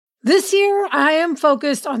This year, I am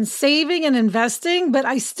focused on saving and investing, but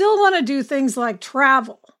I still want to do things like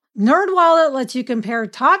travel. NerdWallet lets you compare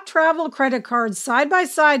top travel credit cards side by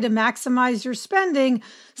side to maximize your spending,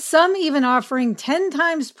 some even offering 10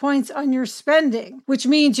 times points on your spending, which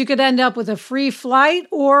means you could end up with a free flight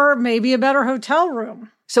or maybe a better hotel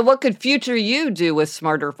room. So what could future you do with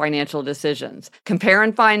smarter financial decisions? Compare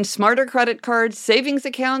and find smarter credit cards, savings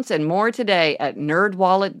accounts, and more today at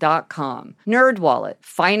nerdwallet.com. NerdWallet,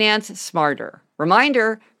 finance smarter.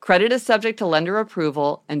 Reminder, credit is subject to lender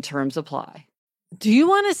approval and terms apply. Do you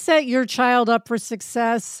want to set your child up for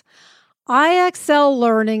success? IXL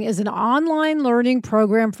Learning is an online learning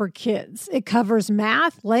program for kids. It covers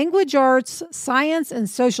math, language arts, science, and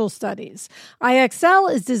social studies.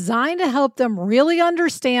 IXL is designed to help them really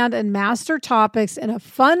understand and master topics in a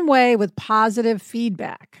fun way with positive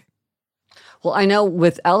feedback. Well, I know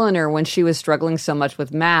with Eleanor, when she was struggling so much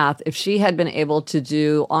with math, if she had been able to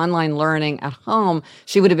do online learning at home,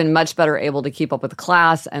 she would have been much better able to keep up with the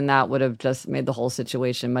class, and that would have just made the whole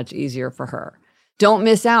situation much easier for her. Don't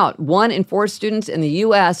miss out. 1 in 4 students in the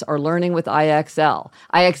U.S. are learning with IXL.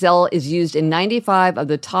 IXL is used in 95 of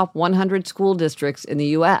the top 100 school districts in the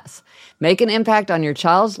U.S. Make an impact on your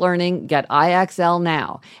child's learning. Get IXL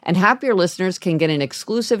now. And Happier listeners can get an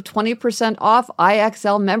exclusive 20% off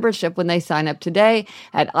IXL membership when they sign up today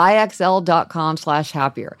at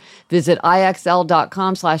IXL.com/happier. Visit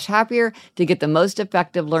IXL.com/happier to get the most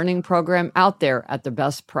effective learning program out there at the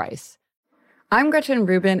best price. I'm Gretchen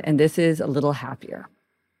Rubin, and this is A Little Happier.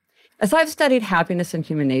 As I've studied happiness and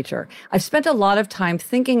human nature, I've spent a lot of time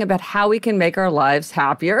thinking about how we can make our lives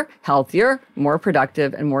happier, healthier, more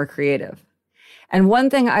productive, and more creative. And one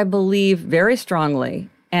thing I believe very strongly,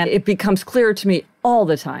 and it becomes clear to me all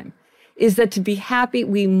the time, is that to be happy,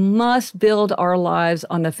 we must build our lives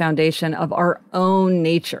on the foundation of our own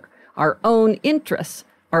nature, our own interests,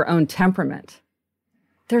 our own temperament.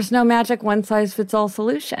 There's no magic one-size-fits-all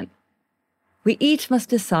solution. We each must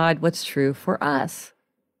decide what's true for us.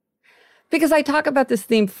 Because I talk about this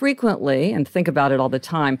theme frequently and think about it all the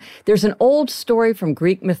time, there's an old story from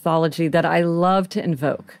Greek mythology that I love to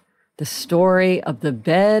invoke, the story of the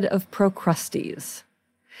bed of Procrustes.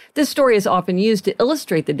 This story is often used to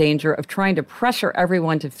illustrate the danger of trying to pressure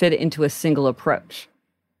everyone to fit into a single approach.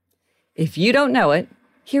 If you don't know it,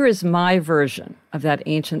 here is my version of that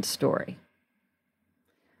ancient story.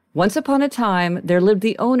 Once upon a time, there lived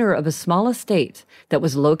the owner of a small estate that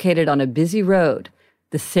was located on a busy road,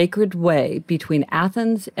 the sacred way between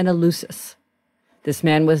Athens and Eleusis. This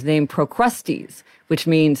man was named Procrustes, which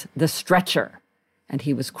means the stretcher, and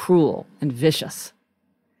he was cruel and vicious.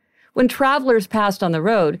 When travelers passed on the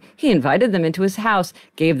road, he invited them into his house,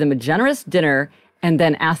 gave them a generous dinner, and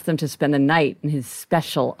then asked them to spend the night in his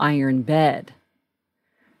special iron bed.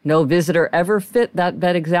 No visitor ever fit that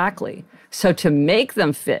bed exactly. So to make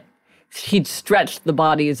them fit, he'd stretch the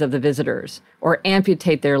bodies of the visitors or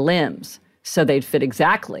amputate their limbs so they'd fit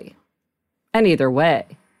exactly. And either way,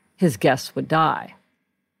 his guests would die.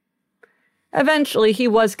 Eventually, he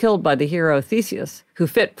was killed by the hero Theseus, who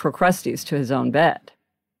fit Procrustes to his own bed.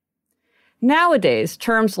 Nowadays,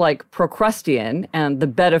 terms like Procrustean and the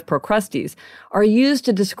bed of Procrustes are used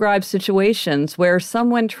to describe situations where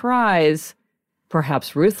someone tries,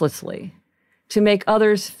 perhaps ruthlessly, to make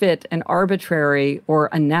others fit an arbitrary or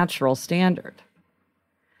unnatural standard.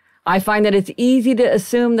 I find that it's easy to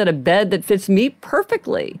assume that a bed that fits me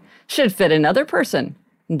perfectly should fit another person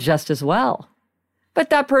just as well. But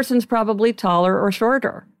that person's probably taller or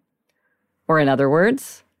shorter. Or in other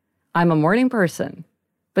words, I'm a morning person,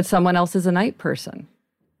 but someone else is a night person.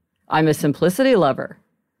 I'm a simplicity lover,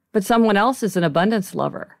 but someone else is an abundance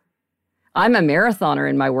lover. I'm a marathoner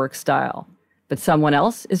in my work style, but someone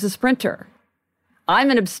else is a sprinter.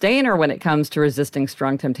 I'm an abstainer when it comes to resisting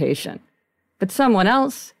strong temptation, but someone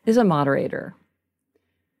else is a moderator.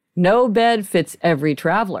 No bed fits every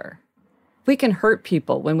traveler. We can hurt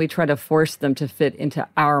people when we try to force them to fit into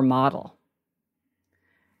our model.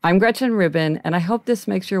 I'm Gretchen Rubin, and I hope this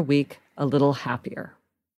makes your week a little happier.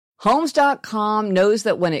 Homes.com knows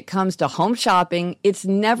that when it comes to home shopping, it's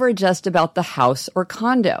never just about the house or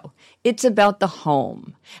condo. It's about the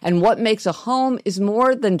home. And what makes a home is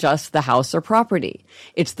more than just the house or property.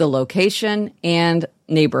 It's the location and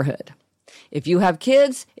neighborhood. If you have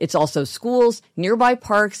kids, it's also schools, nearby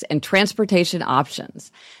parks, and transportation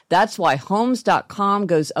options. That's why Homes.com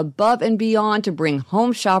goes above and beyond to bring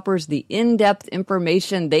home shoppers the in-depth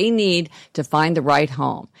information they need to find the right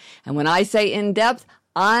home. And when I say in-depth,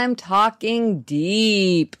 I'm talking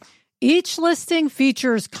deep. Each listing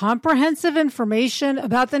features comprehensive information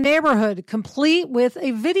about the neighborhood, complete with a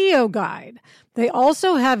video guide. They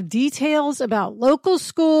also have details about local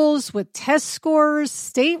schools with test scores,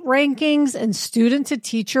 state rankings, and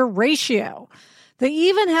student-to-teacher ratio. They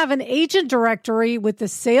even have an agent directory with the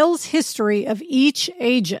sales history of each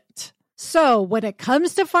agent. So when it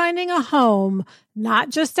comes to finding a home, not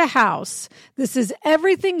just a house, this is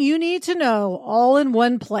everything you need to know all in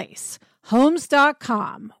one place.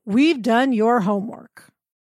 Homes.com. We've done your homework.